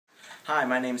Hi,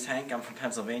 my name's Hank. I'm from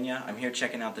Pennsylvania. I'm here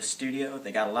checking out the studio.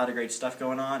 They got a lot of great stuff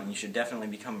going on, and you should definitely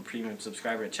become a premium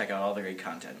subscriber to check out all the great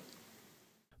content.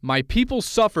 My people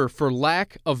suffer for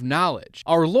lack of knowledge.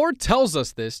 Our Lord tells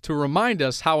us this to remind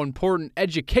us how important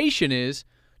education is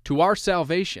to our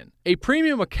salvation. A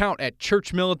premium account at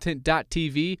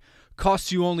churchmilitant.tv costs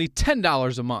you only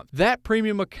 $10 a month. That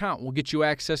premium account will get you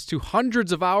access to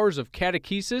hundreds of hours of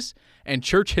catechesis and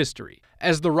church history.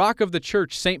 As the rock of the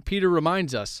church, St. Peter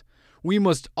reminds us, we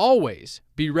must always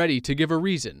be ready to give a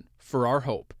reason for our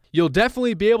hope. You'll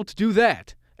definitely be able to do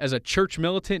that as a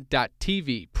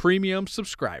churchmilitant.tv premium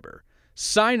subscriber.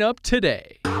 Sign up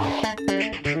today.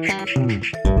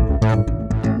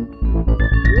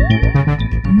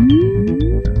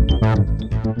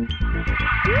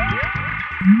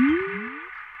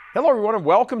 Hello, everyone, and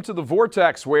welcome to The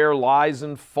Vortex, where lies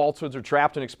and falsehoods are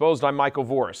trapped and exposed. I'm Michael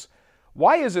Voris.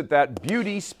 Why is it that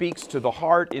beauty speaks to the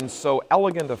heart in so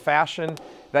elegant a fashion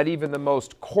that even the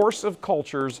most coarse of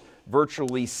cultures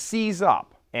virtually seize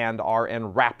up and are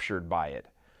enraptured by it?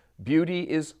 Beauty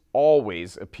is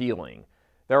always appealing.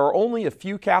 There are only a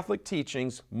few Catholic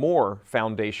teachings more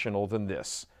foundational than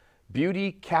this.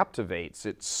 Beauty captivates,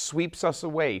 it sweeps us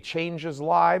away, changes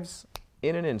lives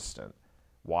in an instant.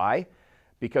 Why?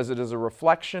 Because it is a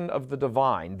reflection of the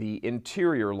divine, the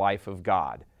interior life of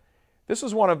God. This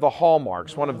is one of the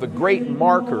hallmarks, one of the great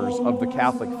markers of the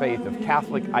Catholic faith, of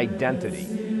Catholic identity.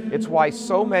 It's why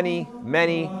so many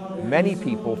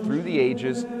people through the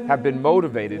ages have been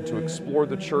motivated to explore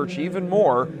the Church even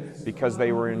more because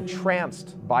they were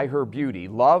entranced by her beauty.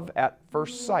 Love at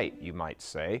first sight, you might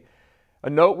say. A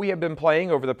note we have been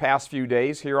playing over the past few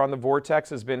days here on The Vortex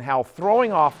has been how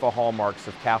throwing off the hallmarks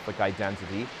of Catholic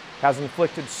identity has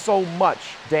inflicted so much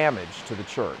damage to the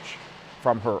Church.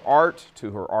 From her art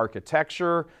to her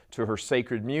architecture to her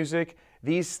sacred music,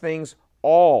 these things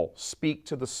all speak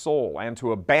to the soul, and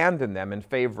to abandon them in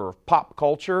favor of pop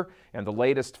culture and the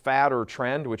latest fad or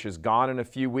trend, which is gone in a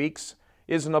few weeks,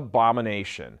 is an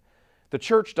abomination. The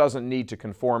Church doesn't need to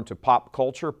conform to pop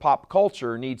culture. Pop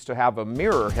culture needs to have a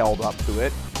mirror held up to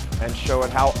it and show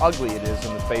it how ugly it is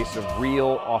in the face of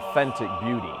real, authentic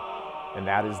beauty. And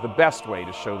that is the best way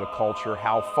to show the culture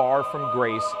how far from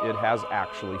grace it has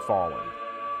actually fallen.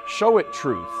 Show it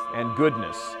truth and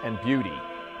goodness and beauty,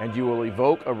 and you will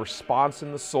evoke a response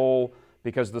in the soul,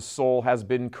 because the soul has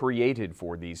been created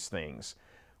for these things.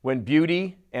 When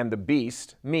beauty and the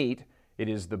beast meet, it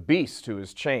is the beast who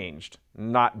is changed,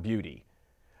 not beauty.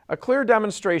 A clear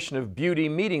demonstration of beauty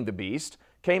meeting the beast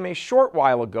came a short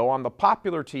while ago on the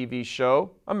popular TV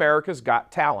show America's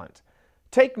Got Talent.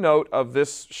 Take note of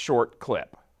this short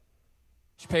clip.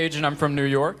 Paige, and I'm from New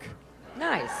York.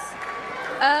 Nice.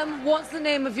 What's the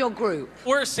name of your group?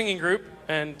 We're a singing group,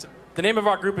 and the name of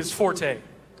our group is Forte.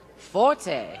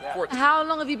 Forte? Forte. How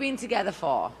long have you been together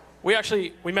for? We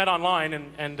met online,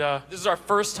 and This is our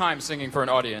first time singing for an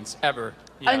audience, ever.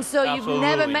 yeah, And so absolutely. you've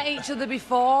never met each other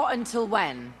before until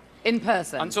when? In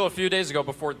person? Until a few days ago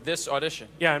before this audition.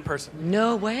 Yeah, in person.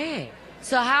 No way.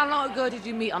 So how long ago did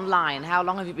you meet online? How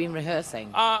long have you been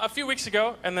rehearsing? A few weeks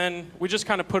ago, and then we just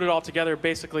kind of put it all together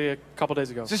basically a couple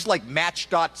days ago. Is this like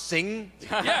Match.sing?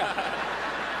 Yeah.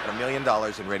 $1 million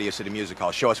in Radio City Music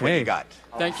Hall. Show us what you got.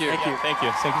 Thank you. Thank you. Thank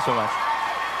you. Thank you so much.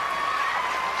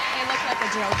 It looked like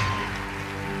a joke.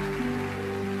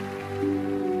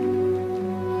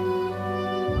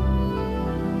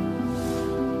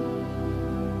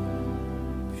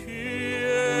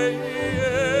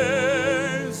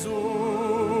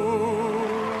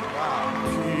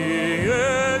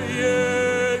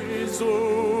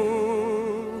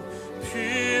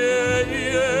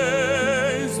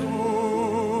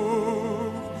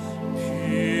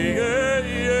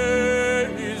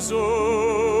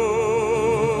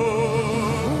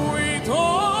 We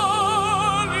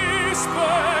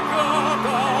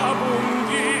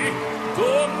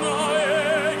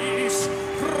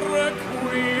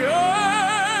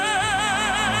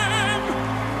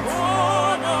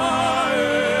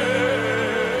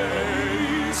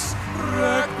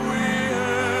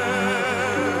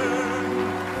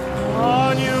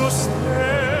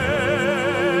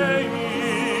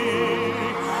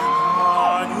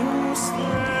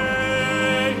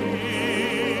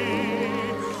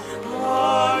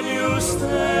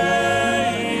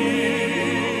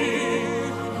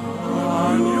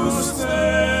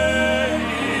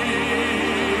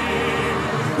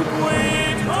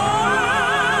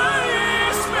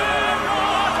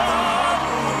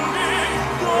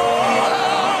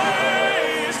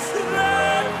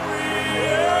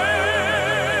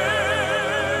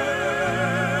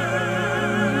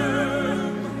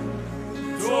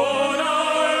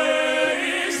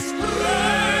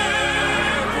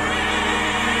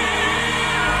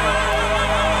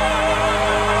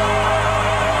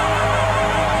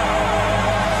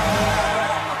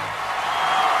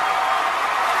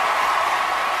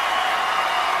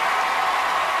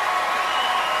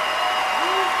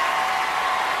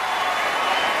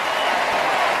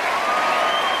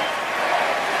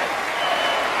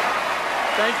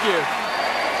Thank you.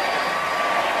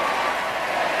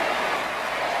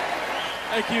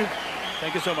 Thank you.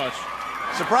 Thank you so much.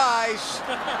 Surprise!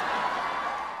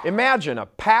 Imagine a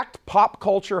packed pop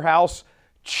culture house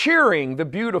cheering the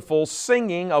beautiful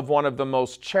singing of one of the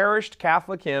most cherished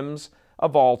Catholic hymns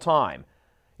of all time.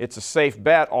 It's a safe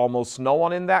bet almost no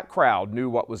one in that crowd knew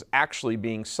what was actually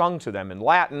being sung to them in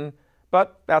Latin,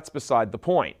 but that's beside the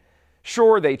point.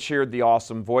 Sure, they cheered the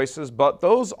awesome voices, but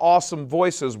those awesome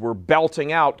voices were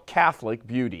belting out Catholic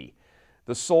beauty.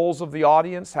 The souls of the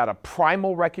audience had a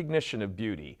primal recognition of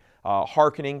beauty,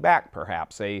 hearkening back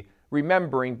perhaps, a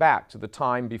remembering back to the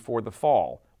time before the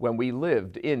fall, when we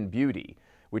lived in beauty,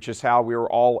 which is how we are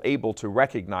all able to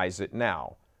recognize it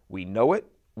now. We know it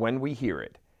when we hear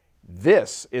it.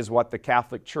 This is what the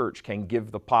Catholic Church can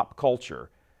give the pop culture.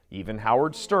 Even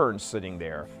Howard Stern sitting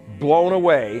there, blown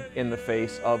away in the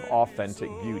face of authentic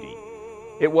beauty.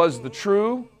 It was the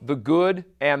true, the good,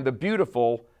 and the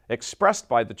beautiful expressed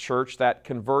by the Church that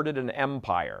converted an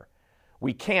empire.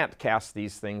 We can't cast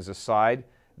these things aside.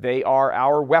 They are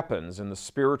our weapons in the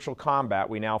spiritual combat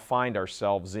we now find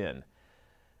ourselves in.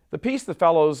 The piece the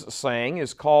fellows sang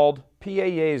is called Pie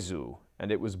Jesu,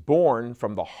 and it was born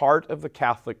from the heart of the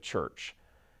Catholic Church.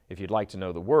 If you'd like to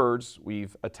know the words,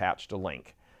 we've attached a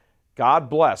link. God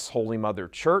bless Holy Mother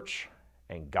Church,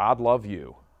 and God love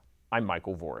you. I'm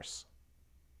Michael Voris.